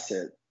biggest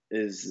asset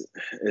is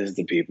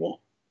the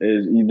people.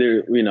 We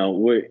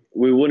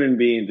wouldn't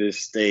be in this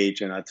stage,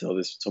 and I tell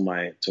this to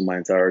my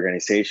entire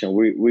organization.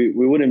 We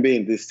wouldn't be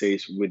in this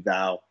stage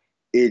without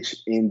each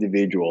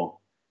individual.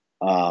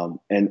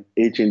 And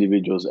each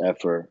individual's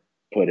effort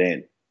put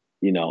in.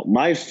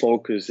 My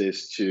focus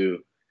is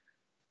to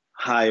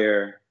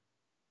hire,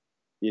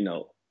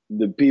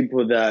 the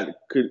people that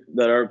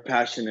are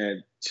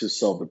passionate to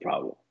solve the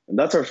problem. And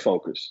that's our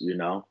focus,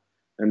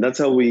 and that's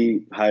how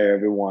we hire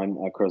everyone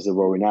across the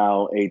board. We're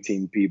now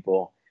 18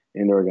 people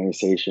in the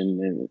organization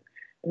and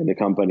in the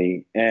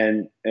company.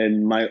 And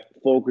my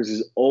focus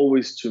is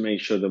always to make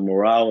sure the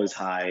morale is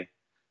high.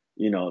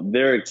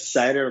 They're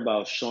excited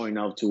about showing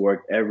up to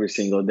work every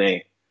single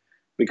day,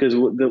 because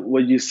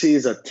what you see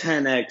is a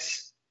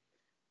 10x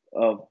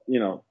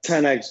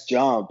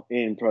jump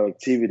in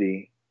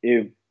productivity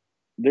if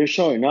they're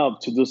showing up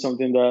to do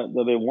something that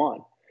they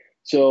want.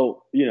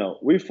 So,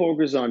 we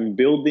focus on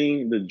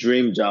building the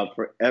dream job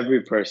for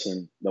every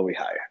person that we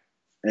hire.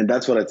 And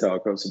that's what I tell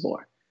across the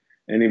board.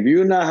 And if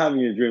you're not having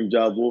your dream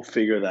job, we'll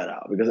figure that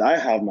out, because I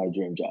have my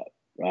dream job,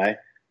 right?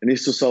 It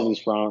needs to solve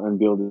this problem and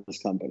build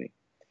this company.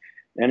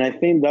 And I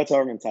think that's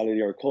our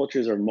mentality. Our culture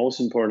is our most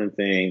important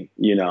thing.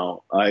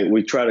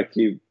 We try to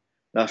keep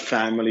that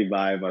family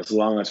vibe as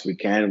long as we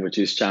can, which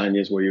is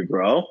challenges where you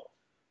grow.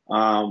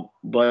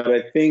 But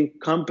I think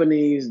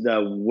companies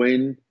that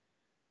win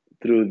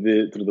through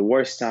the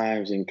worst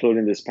times,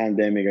 including this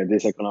pandemic or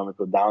this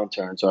economical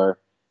downturns, are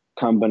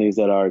companies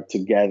that are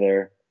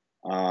together,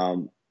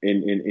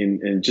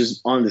 in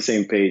just on the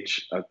same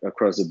page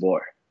across the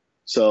board.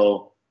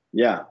 So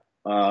yeah.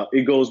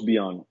 It goes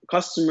beyond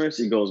customers,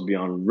 it goes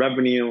beyond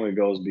revenue, it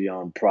goes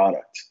beyond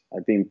product.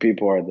 I think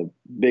people are the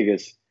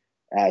biggest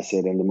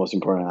asset and the most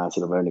important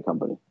asset of any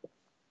company.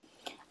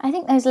 I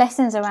think those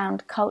lessons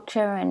around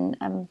culture and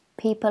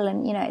people,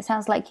 and it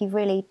sounds like you've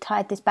really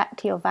tied this back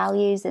to your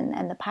values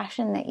and the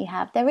passion that you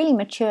have. They're really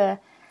mature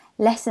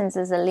lessons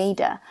as a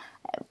leader.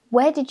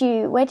 Where did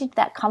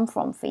that come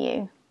from for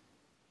you?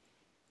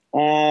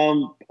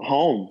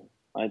 Home.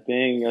 I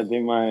think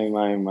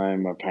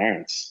my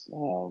parents,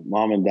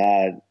 mom and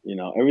dad,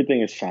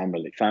 everything is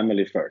family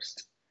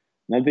first.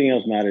 Nothing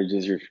else matters,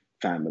 just your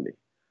family.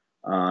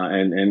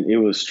 And it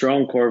was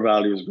strong core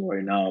values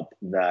growing up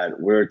that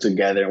we're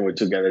together and we're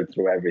together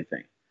through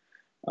everything.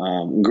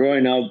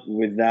 Growing up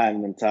with that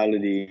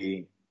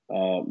mentality,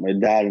 my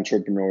dad,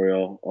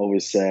 entrepreneurial,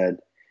 always said,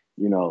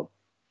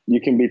 you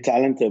can be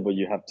talented, but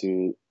you have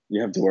to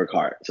work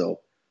hard.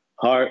 So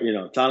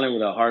talent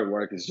without hard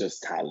work is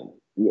just talent.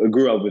 I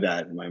grew up with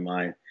that in my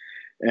mind.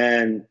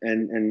 And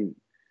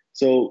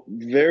so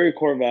very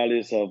core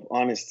values of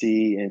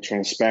honesty and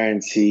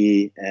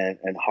transparency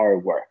and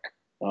hard work,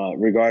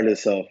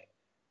 regardless of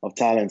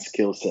talent,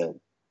 skill set,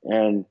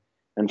 and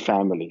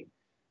family.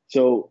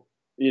 So,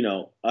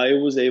 I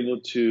was able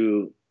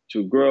to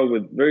grow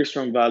with very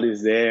strong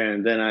values there.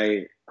 And then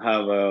I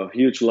have a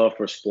huge love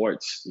for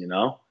sports, And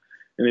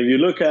if you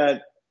look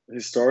at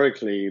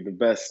historically the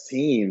best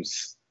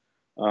teams,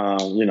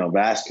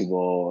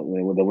 basketball,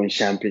 they win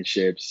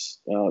championships,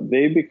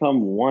 they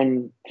become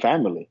one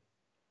family.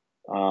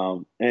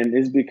 And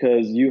it's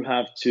because when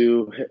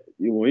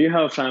you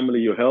have a family,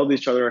 you hold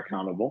each other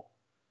accountable.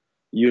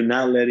 You're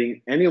not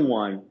letting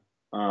anyone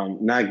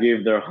not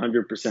give their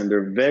 100%,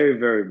 their very,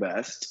 very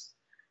best.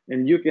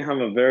 and you can have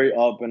a very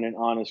open and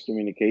honest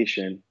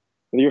communication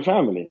with your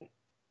family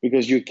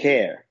because you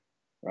care,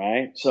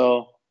 right?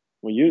 So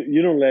when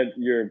you don't let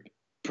your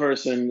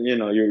person,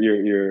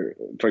 your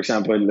for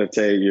example, let's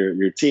say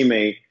your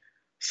teammate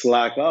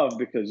slack off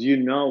because you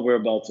know we're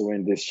about to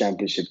win this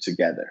championship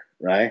together,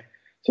 right?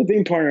 So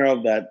being partner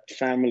of that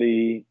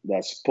family,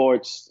 that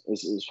sports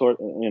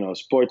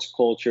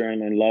culture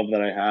and love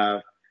that I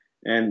have,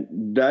 and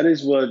that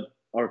is what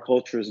our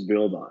culture is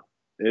built on.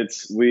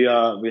 We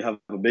have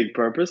a big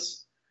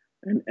purpose,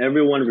 and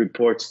everyone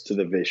reports to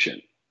the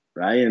vision,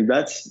 right? And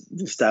that's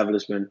the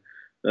establishment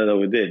that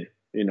we did.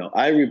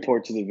 I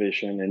report to the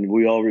vision, and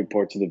we all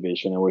report to the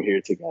vision, and we're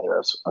here together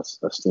as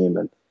team.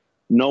 And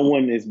no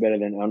one is better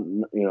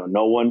than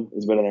no one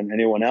is better than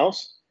anyone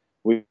else.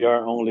 We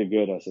are only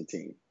good as a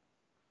team,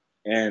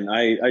 and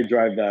I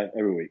drive that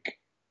every week.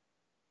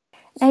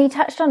 Now, you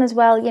touched on as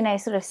well,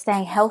 sort of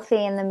staying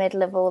healthy in the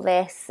middle of all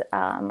this,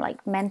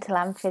 like mental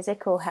and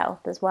physical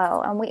health as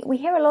well. And we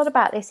hear a lot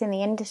about this in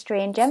the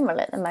industry in general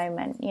at the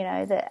moment,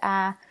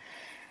 that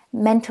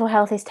mental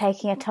health is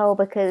taking a toll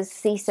because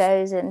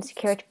CISOs and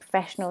security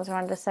professionals are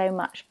under so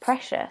much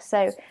pressure.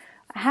 So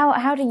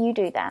how do you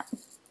do that?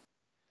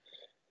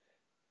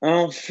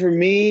 For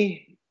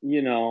me,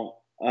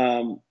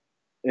 and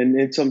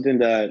it's something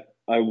that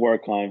I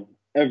work on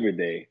every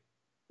day,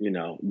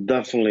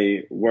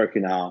 definitely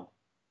working out,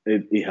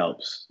 it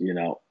helps,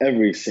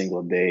 every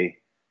single day.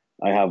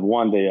 I have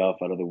one day off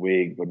out of the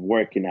week, but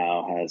working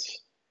out has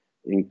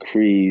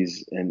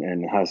increased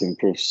and has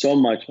improved so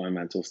much my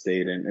mental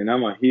state. And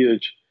I'm a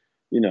huge,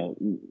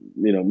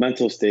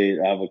 mental state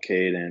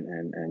advocate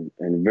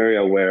and very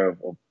aware of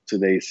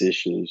today's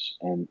issues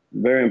and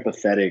very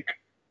empathetic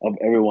of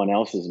everyone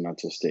else's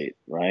mental state,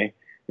 right?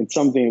 It's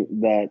something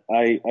that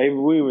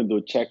we even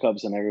do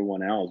checkups on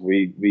everyone else.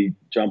 We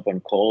jump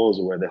on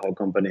calls where the whole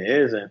company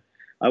is, and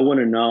I want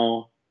to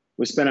know.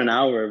 We spend an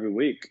hour every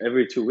week,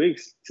 every 2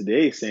 weeks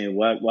today, saying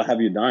what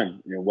have you done?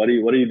 What are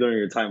you doing in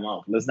your time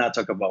off? Let's not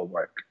talk about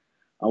work.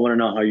 I want to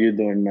know how you're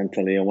doing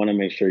mentally. I want to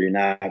make sure you're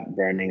not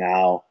burning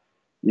out.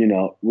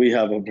 We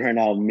have a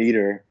burnout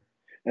meter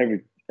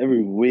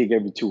every week,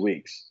 every 2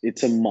 weeks.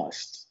 It's a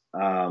must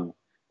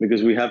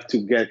because we have to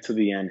get to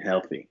the end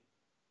healthy.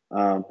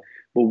 But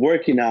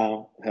working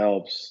out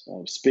helps.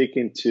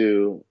 Speaking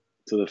to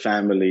the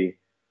family,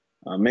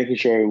 making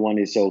sure everyone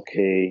is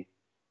okay,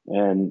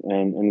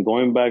 and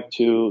going back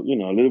to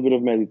a little bit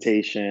of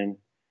meditation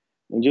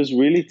and just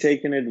really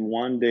taking it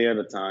one day at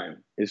a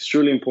time. It's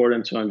truly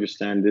important to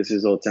understand this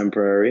is all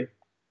temporary,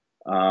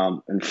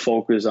 and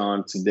focus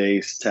on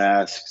today's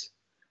tasks,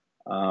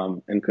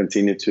 and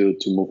continue to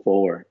move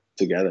forward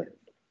together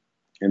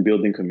and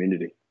building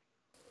community.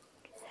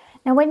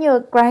 Now, when you're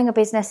growing a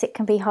business, it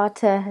can be hard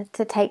to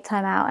take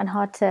time out and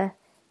hard to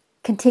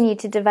continue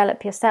to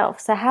develop yourself.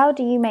 So how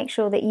do you make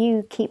sure that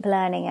you keep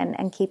learning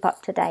and keep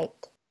up to date?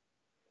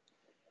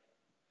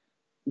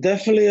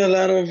 Definitely a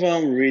lot of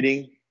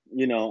reading.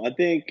 I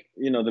think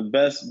the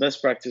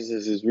best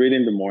practices is read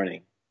in the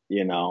morning.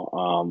 Read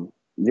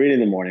in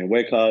the morning.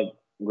 Wake up,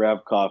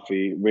 grab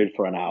coffee, read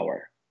for an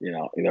hour.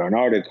 Either an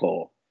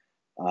article.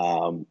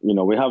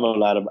 We have a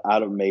lot of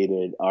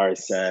automated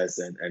RSS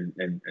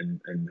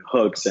and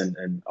hooks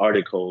and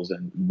articles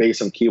and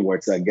based on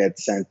keywords that get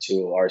sent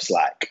to our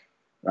Slack,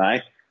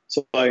 right?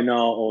 So I know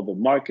all the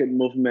market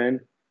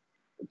movement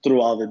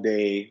throughout the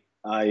day.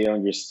 I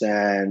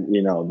understand,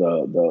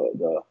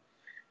 the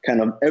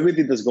kind of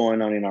everything that's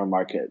going on in our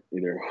market,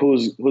 either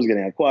who's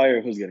getting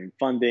acquired, who's getting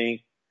funding.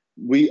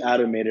 We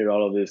automated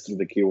all of this through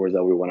the keywords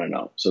that we want to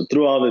know. So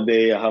throughout the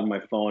day, I have my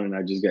phone and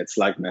I just get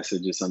Slack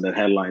messages on the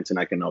headlines and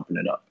I can open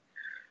it up.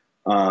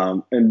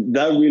 And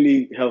that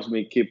really helps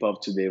me keep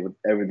up to date with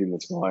everything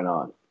that's going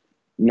on.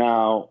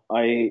 Now,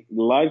 I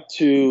like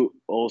to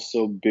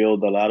also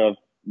build a lot of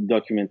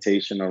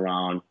documentation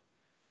around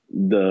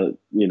the,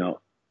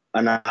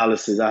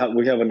 analysis.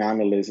 We have an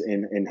analyst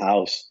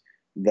in-house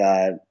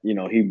that,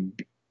 he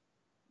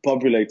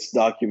populates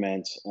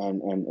documents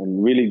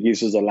and really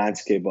gives us a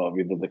landscape of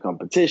either the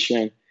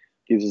competition,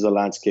 gives us a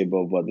landscape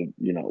of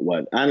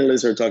what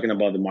analysts are talking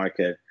about the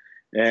market.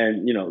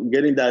 And,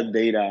 getting that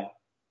data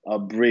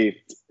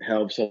briefed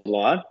helps a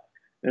lot.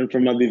 And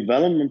from a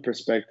development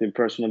perspective,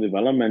 personal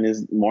development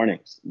is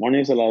mornings.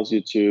 Mornings allows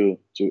you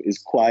it's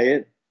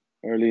quiet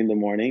early in the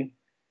morning,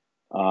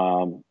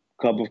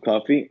 cup of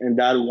coffee, and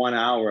that 1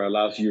 hour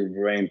allows your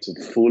brain to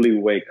fully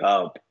wake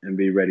up and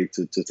be ready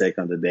to take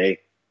on the day.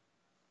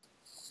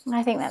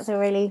 I think that's a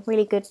really,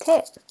 really good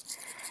tip.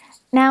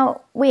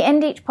 Now, we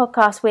end each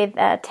podcast with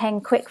 10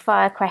 quick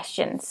fire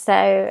questions.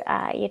 So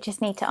you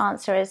just need to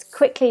answer as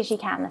quickly as you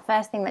can, the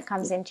first thing that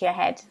comes into your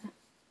head.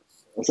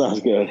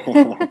 Sounds good.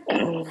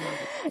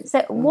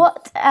 So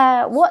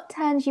what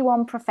turns you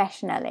on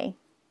professionally?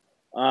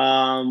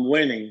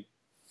 Winning.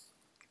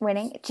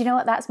 Winning? Do you know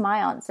what? That's my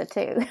answer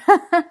too.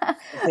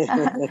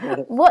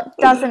 What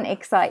doesn't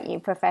excite you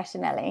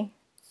professionally?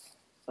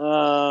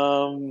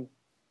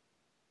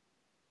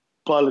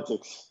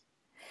 Politics.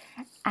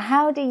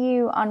 How do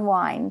you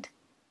unwind?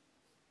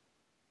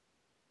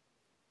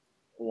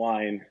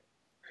 Wine.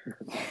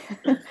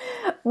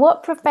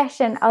 What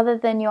profession other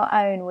than your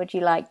own would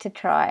you like to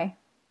try?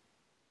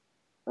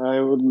 I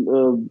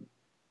would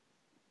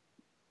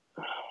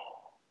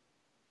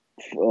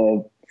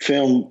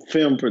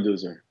film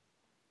producer.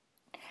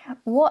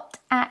 What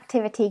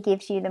activity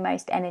gives you the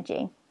most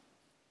energy?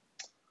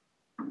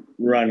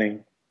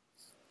 Running.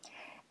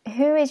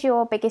 Who is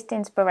your biggest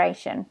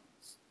inspiration?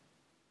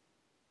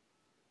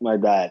 My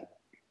dad.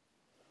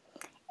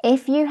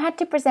 If you had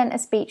to present a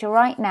speech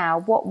right now,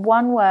 what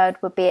one word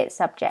would be its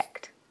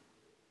subject?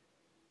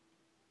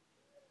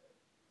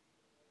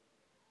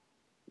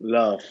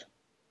 Love.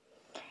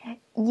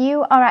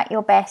 You are at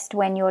your best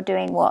when you're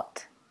doing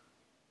what?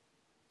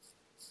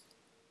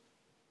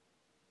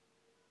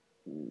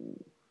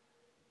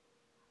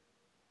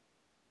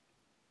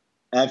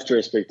 After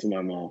I speak to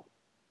my mom.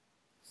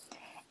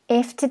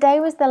 If today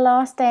was the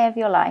last day of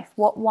your life,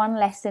 what one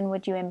lesson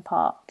would you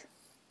impart?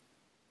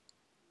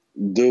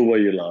 Do what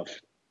you love.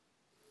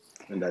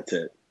 And that's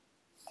it.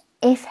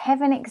 If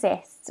heaven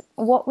exists,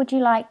 what would you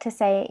like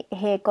to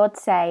hear God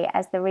say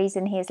as the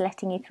reason he is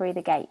letting you through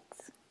the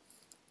gates?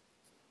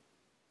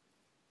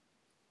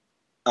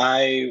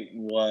 I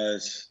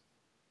was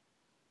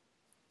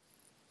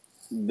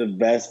the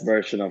best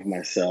version of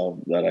myself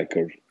that I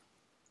could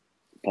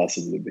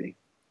possibly be.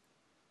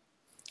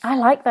 I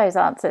like those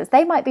answers.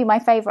 They might be my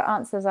favourite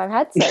answers I've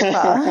had so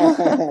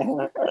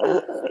far.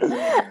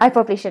 I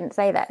probably shouldn't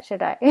say that,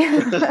 should I?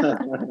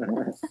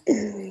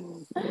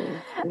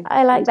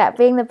 I like that.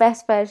 Being the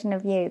best version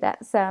of you.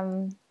 That's,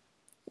 I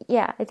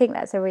think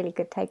that's a really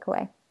good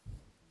takeaway.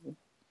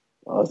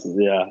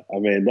 Awesome. Yeah. I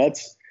mean,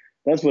 that's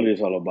what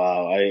it's all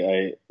about.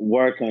 I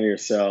work on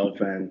yourself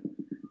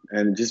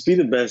and just be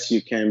the best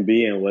you can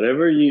be. And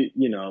whatever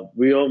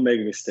we all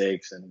make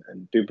mistakes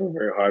and people are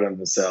very hard on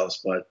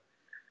themselves, but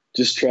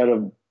just try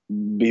to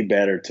be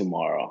better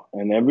tomorrow.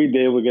 And every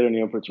day we get a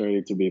new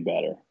opportunity to be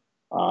better.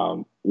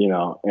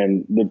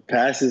 And the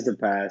past is the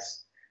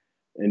past.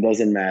 It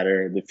doesn't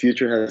matter. The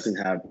future hasn't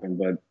happened.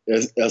 But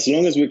as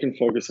long as we can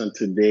focus on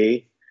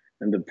today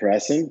and the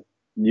present,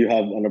 you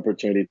have an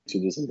opportunity to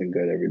do something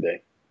good every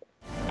day.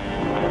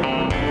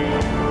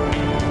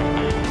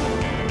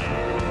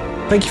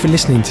 Thank you for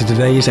listening to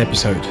today's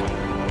episode.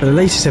 For the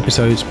latest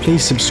episodes,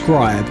 please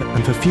subscribe,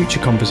 and for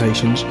future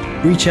conversations,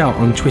 reach out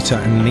on Twitter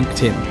and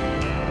LinkedIn.